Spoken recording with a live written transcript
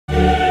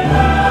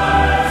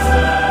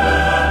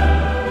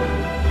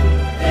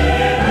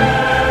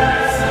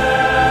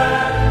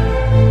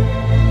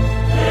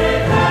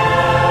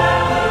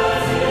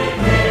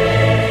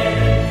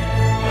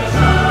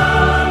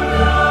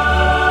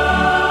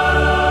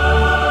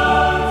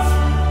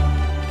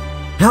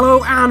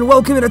Hello and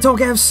welcome to Talk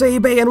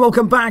FCB and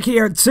welcome back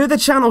here to the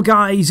channel,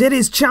 guys. It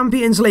is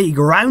Champions League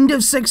round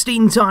of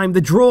 16 time.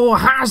 The draw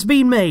has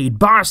been made.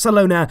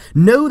 Barcelona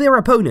know their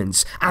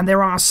opponents and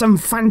there are some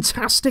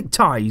fantastic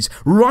ties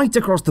right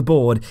across the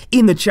board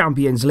in the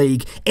Champions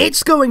League.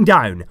 It's going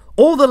down.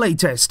 All the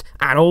latest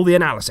and all the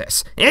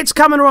analysis. It's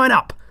coming right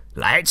up.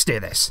 Let's do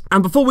this.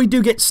 And before we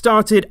do get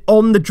started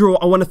on the draw,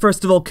 I want to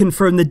first of all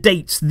confirm the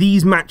dates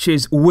these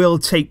matches will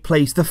take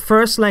place. The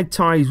first leg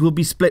ties will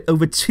be split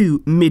over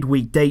two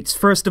midweek dates.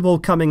 First of all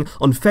coming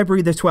on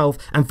February the 12th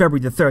and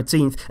February the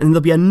 13th, and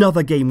there'll be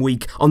another game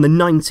week on the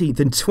 19th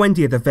and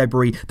 20th of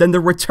February. Then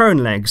the return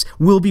legs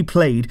will be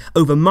played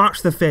over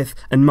March the 5th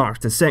and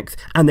March the 6th,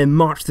 and then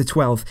March the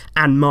 12th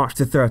and March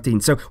the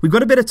 13th. So we've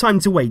got a bit of time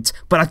to wait,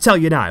 but I tell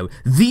you now,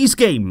 these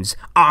games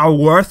are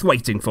worth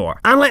waiting for.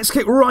 And let's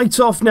kick right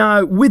off now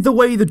with the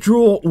way the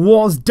draw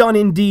was done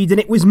indeed,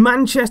 and it was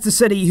Manchester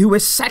City who were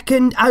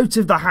second out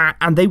of the hat,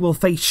 and they will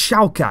face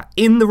Schalke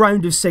in the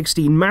round of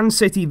 16. Man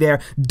City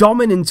there,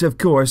 dominant of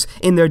course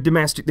in their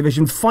domestic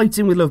division,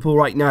 fighting with Liverpool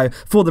right now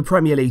for the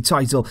Premier League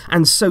title,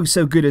 and so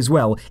good as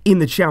well in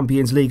the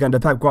Champions League under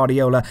Pep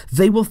Guardiola.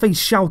 They will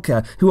face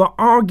Schalke, who are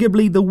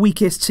arguably the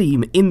weakest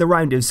team in the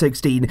round of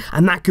 16,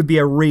 and that could be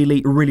a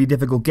really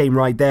difficult game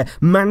right there.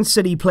 Man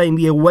City playing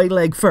the away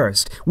leg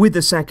first with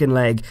the second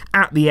leg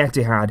at the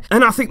Etihad,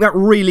 and I think that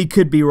really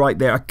could be right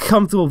there. A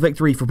comfortable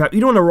victory for Pep. You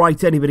don't want to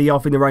write anybody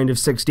off in the round of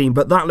 16,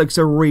 but that looks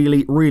a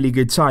really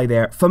good tie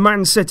there for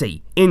Man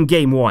City in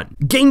Game 1.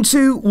 Game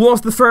 2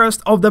 was the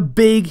first of the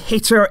big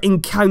hitter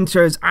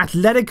encounters.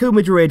 Atletico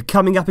Madrid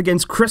coming up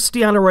against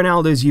Cristiano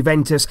Ronaldo's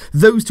Juventus.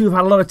 Those two have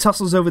had a lot of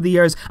tussles over the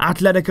years.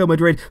 Atletico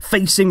Madrid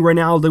facing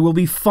Ronaldo will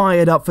be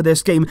fired up for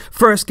this game.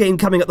 First game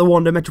coming at the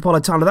Wanda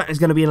Metropolitano. That is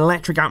going to be an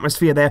electric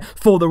atmosphere there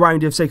for the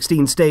round of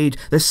 16 stage.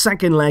 The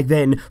second leg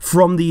then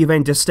from the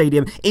Juventus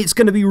Stadium. It's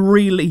going to be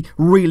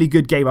really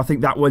good game, I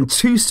think, that one.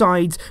 Two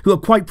sides who are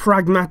quite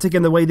pragmatic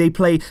in the way they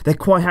play. They're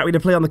quite happy to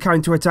play on the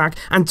counter-attack,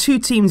 and two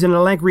teams in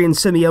Allegri and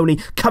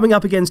Simeone coming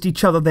up against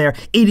each other there.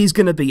 It is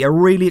going to be a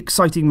really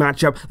exciting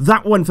matchup.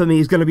 That one for me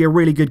is going to be a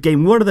really good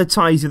game. One of the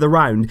ties of the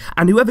round,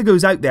 and whoever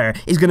goes out there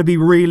is going to be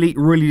really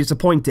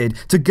disappointed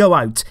to go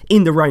out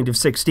in the round of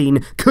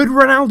 16. Could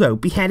Ronaldo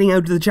be heading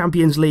out to the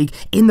Champions League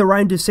in the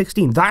round of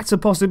 16? That's a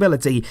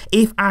possibility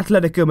if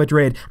Atletico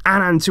Madrid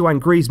and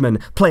Antoine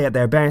Griezmann play at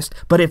their best,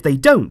 but if they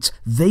don't,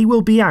 they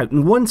will be out,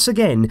 and once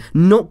again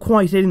not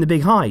quite hitting the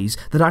big highs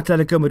that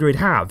Atletico Madrid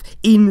have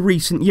in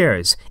recent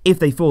years if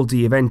they fall to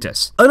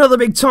Juventus. Another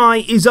big tie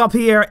is up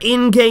here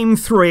in Game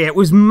 3. It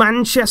was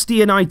Manchester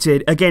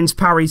United against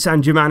Paris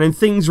Saint-Germain, and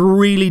things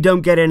really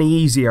don't get any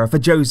easier for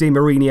Jose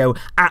Mourinho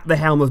at the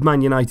helm of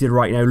Man United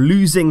right now,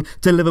 losing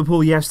to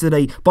Liverpool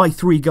yesterday by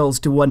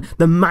 3-1.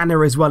 The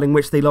manner as well in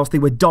which they lost, they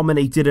were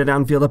dominated at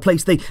Anfield, a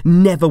place they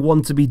never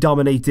want to be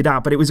dominated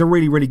at, but it was a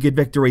really good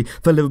victory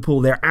for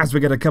Liverpool there, as we're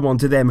going to come on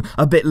to them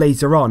a bit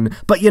later on.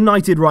 But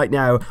United right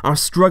now are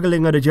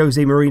struggling under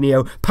Jose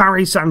Mourinho.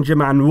 Paris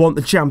Saint-Germain want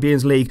the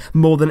Champions League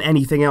more than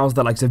anything else.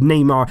 The likes of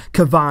Neymar,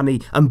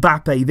 Cavani and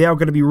Mbappe, they are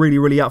going to be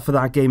really up for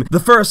that game. The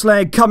first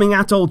leg coming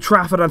at Old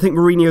Trafford. I think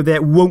Mourinho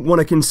there won't want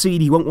to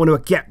concede. He won't want to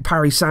get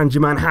Paris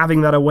Saint-Germain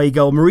having that away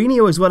goal.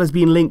 Mourinho as well has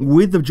been linked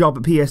with the job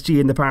at PSG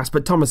in the past,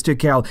 but Thomas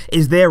Tuchel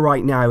is there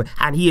right now,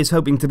 and he is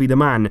hoping to be the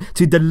man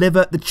to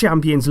deliver the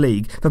Champions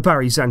League for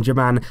Paris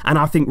Saint-Germain. And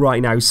I think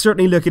right now,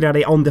 certainly looking at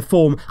it on the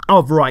form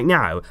of right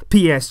now,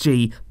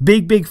 PSG,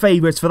 big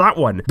favourites for that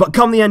one. But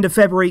come the end of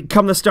February,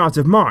 come the start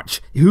of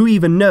March, who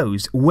even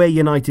knows where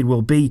United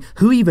will be?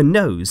 Who even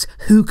knows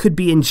who could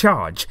be in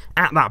charge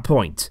at that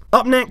point?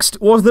 Up next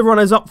was the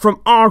runners-up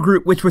from our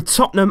group, which were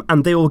Tottenham,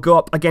 and they will go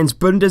up against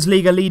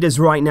Bundesliga leaders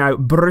right now,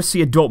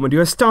 Borussia Dortmund, who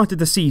have started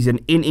the season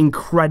in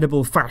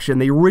incredible fashion.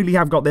 They really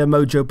have got their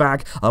mojo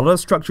back, a lot of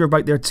structure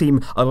about their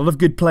team, a lot of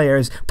good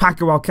players.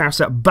 Paco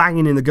Alcácer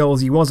banging in the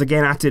goals. He was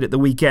again at it at the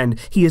weekend.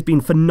 He has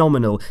been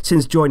phenomenal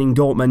since joining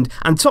Dortmund,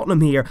 and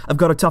Tottenham here have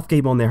got a tough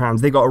game on their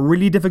hands. They got a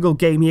really difficult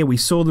game here. We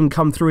saw them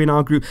come through in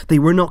our group. They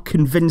were not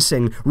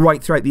convincing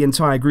right throughout the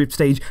entire group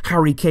stage.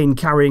 Harry Kane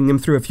carrying them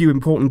through, a few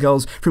important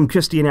goals from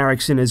Christian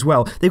Eriksen as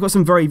well. They've got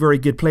some very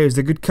good players.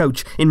 They're a good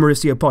coach in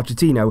Mauricio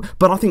Pochettino,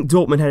 but I think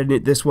Dortmund headed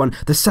into this one.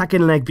 The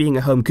second leg being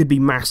at home could be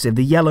massive.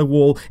 The yellow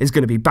wall is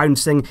going to be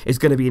bouncing. It's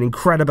going to be an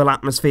incredible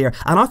atmosphere,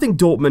 and I think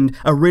Dortmund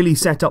are really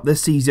set up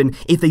this season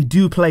if they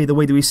do play the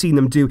way that we've seen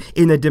them do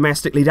in the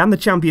domestic league and the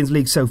Champions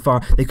League so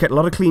far. They've kept a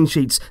lot of clean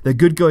sheets. They're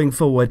good going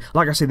forward.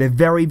 Like I say, they're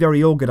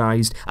very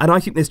organised, and I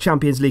think this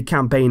Champions League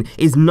campaign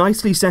is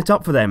nicely set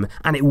up for them,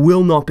 and it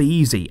will not be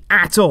easy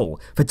at all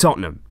for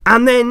Tottenham.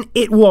 And then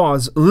it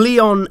was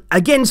Lyon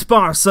against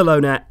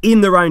Barcelona in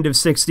the round of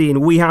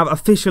 16. We have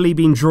officially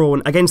been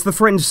drawn against the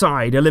French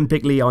side,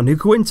 Olympique Lyon, who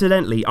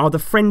coincidentally are the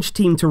French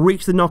team to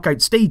reach the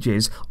knockout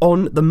stages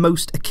on the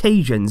most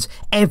occasions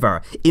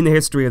ever in the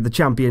history of the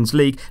Champions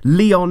League.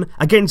 Lyon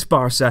against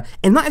Barca,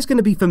 and that is going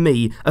to be, for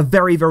me, a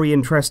very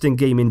interesting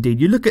game indeed.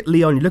 You look at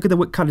Lyon, you look at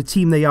what kind of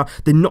team they are.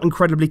 They're not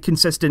incredibly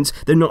consistent.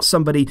 They're not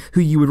somebody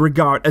who you would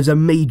regard as a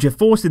major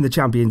force in the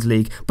Champions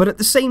League, but at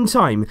the same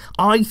time,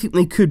 I think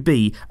they could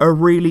be a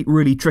really,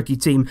 really tricky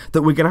team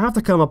that we're going to have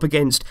to come up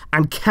against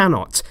and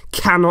cannot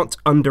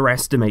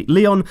underestimate.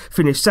 Lyon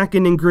finished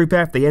second in Group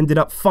F. They ended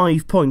up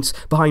 5 points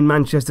behind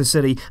Manchester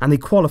City, and they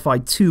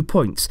qualified 2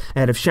 points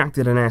ahead of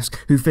Shakhtar Donetsk,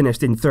 who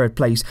finished in third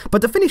place.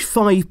 But to finish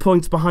 5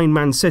 points behind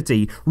Man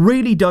City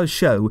really does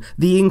show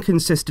the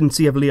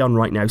inconsistency of Lyon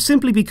right now,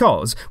 simply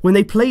because when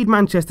they played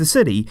Manchester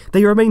City,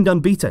 they remained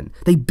unbeaten.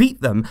 They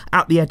beat them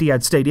at the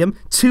Etihad Stadium,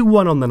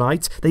 2-1 on the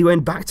night. They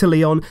went back to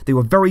Lyon. They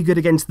were very good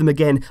against them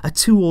again, a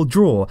 2-2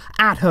 draw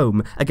at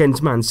home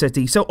against Man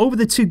City. So over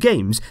the 2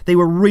 games, they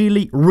were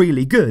really,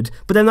 really good,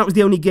 but then that was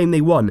the only game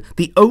they won.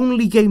 The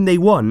only game they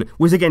won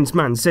was against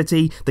Man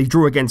City. They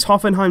drew against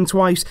Hoffenheim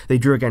twice, they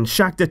drew against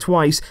Shakhtar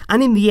twice,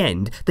 and in the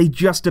end, they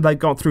just about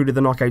got through to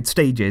the knockout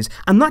stages,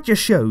 and that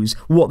just shows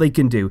what they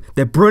can do.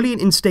 They're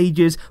brilliant in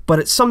stages, but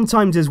at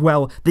sometimes as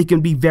well, they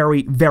can be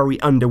very, very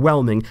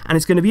underwhelming, and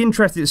it's going to be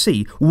interesting to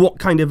see what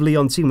kind of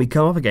Lyon team we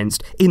come up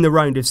against in the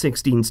round of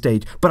 16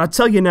 stage. But I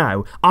tell you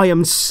now, I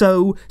am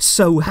so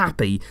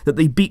happy that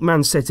they beat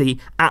Man City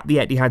at the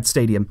Etihad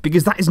Stadium,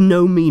 because that is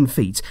no mean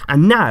feat,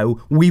 and now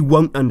we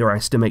won't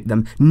underestimate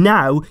them.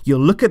 Now you'll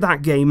look at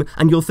that game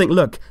and you'll think,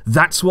 look,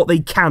 that's what they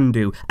can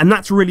do, and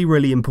that's really,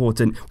 really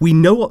important. We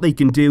know what they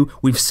can do,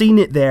 we've seen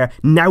it there,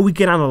 now we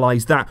can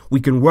analyse that, we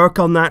can work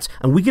on that,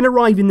 and we can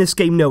arrive in this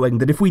game knowing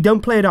that if we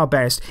don't play at our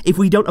best, if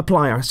we don't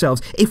apply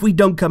ourselves, if we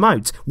don't come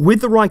out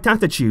with the right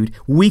attitude,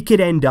 we could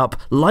end up,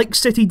 like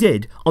City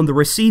did, on the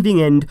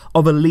receiving end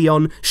of a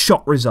Lyon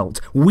shot result.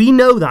 We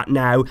know that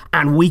now,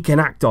 and we can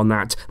act on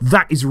that.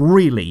 That is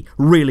really,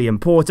 really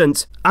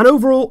important. And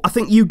overall, I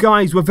think you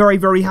guys were very,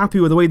 very happy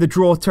with the way the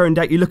draw turned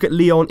out. You look at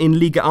Lyon in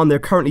Liga 1, they're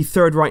currently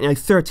third right now,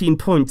 13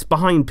 points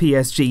behind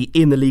PSG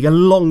in the league, a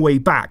long way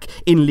back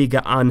in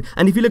Liga 1.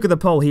 And if you look at the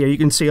poll here, you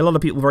can see a lot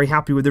of people very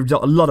happy with the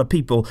result, a lot of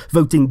people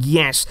voting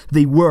yes,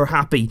 they were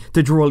happy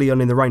to draw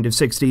Lyon in the round of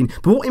 16.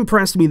 But what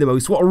impressed me the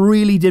most, what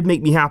really did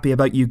make me happy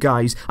about you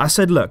guys, I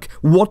said, look,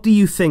 what do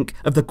you think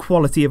of the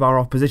quality of our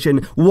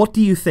opposition? What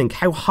do you think?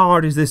 How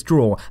hard is this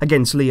draw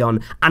against Lyon?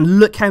 And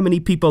look how many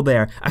people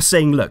there are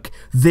saying, look,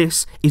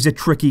 this is a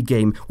tricky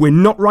game. We're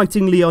not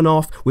writing Lyon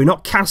off, we're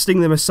not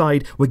casting them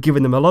aside, we're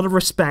giving them a lot of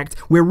respect.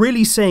 We're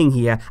really saying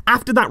here,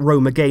 after that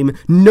Roma game,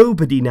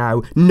 nobody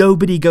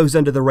goes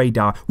under the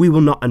radar. We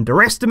will not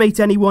underestimate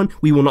anyone,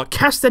 we will not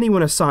cast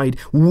anyone aside,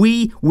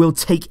 we will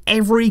take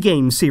every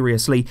game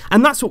seriously,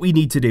 and that's what we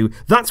need to do.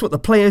 That's what the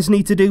players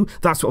need to do,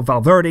 that's what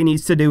Valverde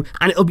needs to do,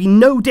 and it'll be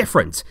no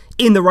different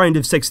in the round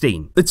of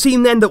 16. The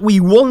team then that we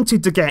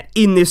wanted to get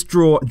in this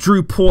draw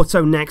drew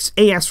Porto next,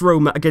 AS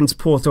Roma against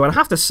Porto, and I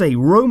have to say,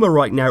 Roma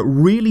right now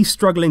really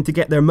struggling to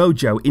get their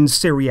mojo in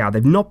Serie A.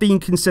 They've not been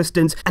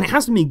consistent, and it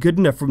hasn't been good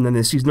enough from them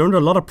this season. They're under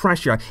a lot of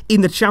pressure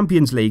in the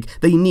Champions League.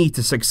 They need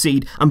to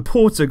succeed, and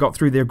Porto got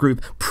through their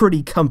group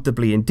pretty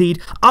comfortably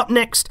indeed. Up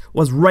next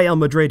was Real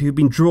Madrid, who've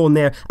been drawn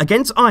there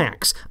against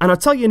Ajax, and I'll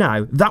tell you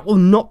now, that will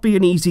not be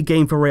an easy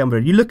game for Real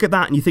Madrid. You look at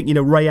that and you think, you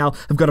know, Real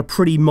have got a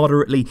pretty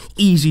moderately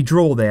easy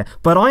draw there,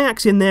 but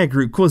Ajax in their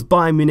group caused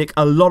Bayern Munich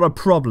a lot of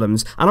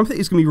problems, and I think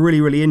it's going to be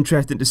really, really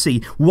interesting to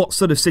see what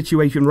sort of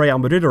situation Real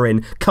Madrid are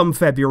in come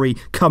February,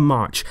 come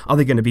March. Are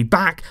they going to be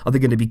back? Are they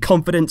going to be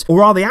confident?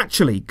 Or are they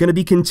actually going to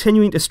be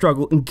continuing to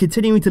struggle and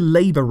continuing to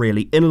labour,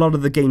 really, in a lot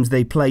of the games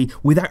they play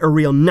without a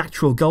real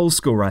natural goal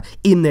scorer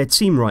in their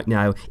team right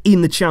now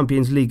in the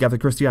Champions League after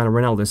Cristiano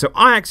Ronaldo? So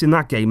Ajax in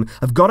that game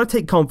have got to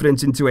take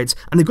confidence into it,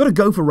 and they've got to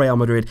go for Real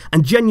Madrid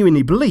and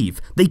genuinely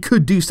believe they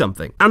could do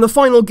something. And the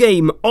final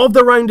game of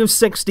the round of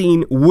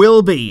 16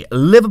 will be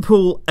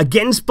Liverpool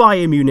against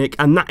Bayern Munich,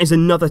 and that is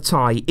another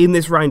tie in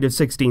this round of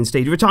 16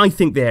 stage, which I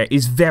think there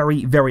is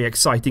very, very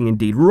exciting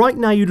indeed. Right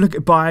now, you look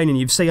at Bayern and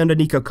you say under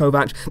Niko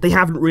Kovac, they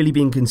haven't really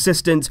been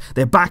consistent.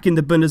 They're back in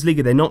the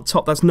Bundesliga. They're not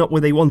top. That's not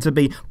where they want to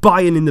be.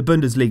 Bayern in the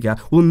Bundesliga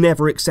will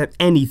never accept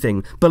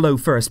anything below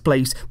first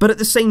place. But at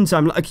the same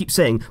time, like I keep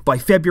saying, by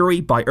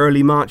February, by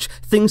early March,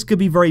 things could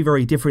be very,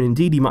 very different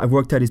indeed. He might have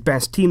worked out his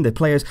best team. The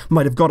players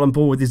might have got on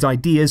board with his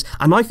ideas.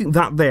 And I think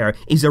that there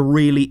is a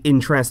really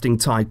interesting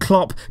tie.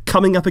 Klopp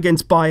coming up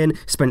against Bayern,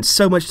 spent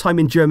so much time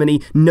in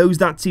Germany, knows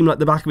that team like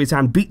the back of his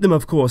hand, beat them,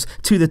 of course,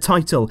 to the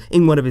title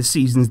in one of his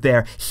seasons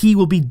there. He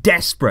will be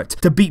desperate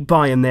to beat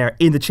Bayern there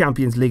in the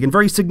Champions League, and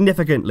very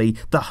significantly,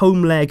 the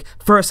home leg,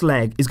 first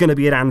leg, is going to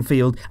be at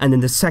Anfield, and then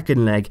the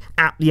second leg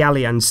at the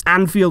Allianz.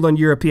 Anfield on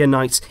European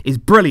nights is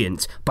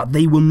brilliant, but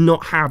they will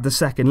not have the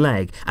second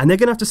leg, and they're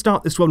going to have to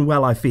start this one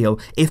well, I feel,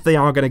 if they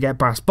are going to get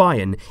past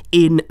Bayern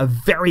in a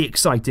very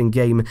exciting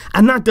game.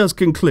 And that does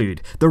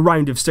conclude the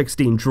round of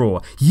 16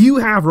 draw. You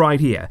have right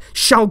here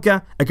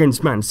Schalke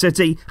against Man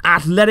City,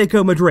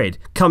 Atletico Madrid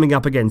coming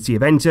up against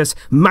Juventus,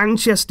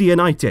 Manchester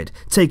United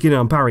taking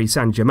on Paris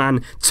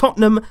Saint-Germain,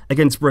 Tottenham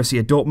against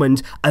Borussia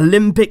Dortmund,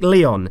 Olympique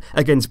Lyon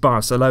against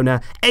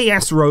Barcelona,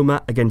 AS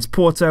Roma against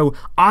Porto,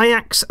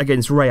 Ajax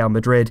against Real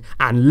Madrid,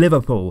 and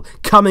Liverpool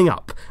coming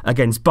up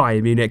against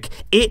Bayern Munich.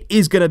 It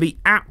is going to be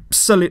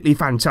absolutely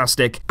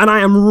fantastic, and I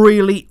am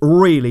really,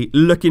 really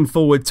looking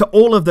forward to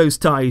all of those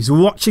ties,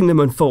 watching them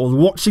unfold,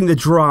 watching the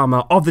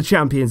drama of the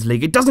Champions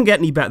League. It doesn't get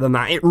any better than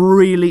that. It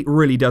really,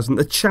 really doesn't.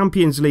 The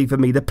Champions Champions League for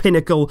me, the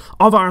pinnacle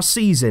of our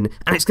season,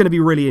 and it's going to be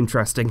really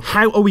interesting.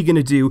 How are we going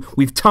to do?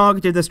 We've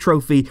targeted this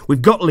trophy,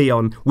 we've got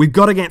Lyon, we've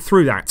got to get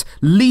through that.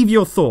 Leave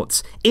your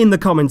thoughts in the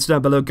comments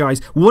down below, guys.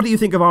 What do you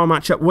think of our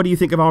matchup? What do you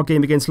think of our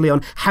game against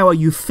Lyon? How are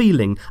you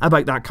feeling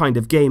about that kind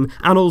of game?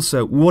 And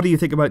also, what do you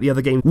think about the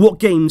other game? What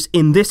games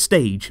in this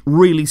stage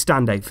really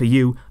stand out for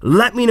you?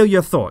 Let me know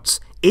your thoughts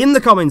in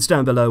the comments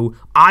down below.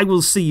 I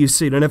will see you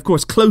soon, and of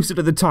course closer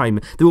to the time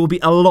there will be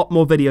a lot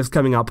more videos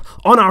coming up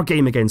on our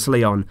game against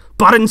Lyon.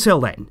 But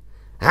until then,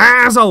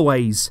 as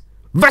always,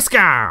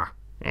 Visca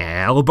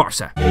El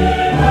Barça.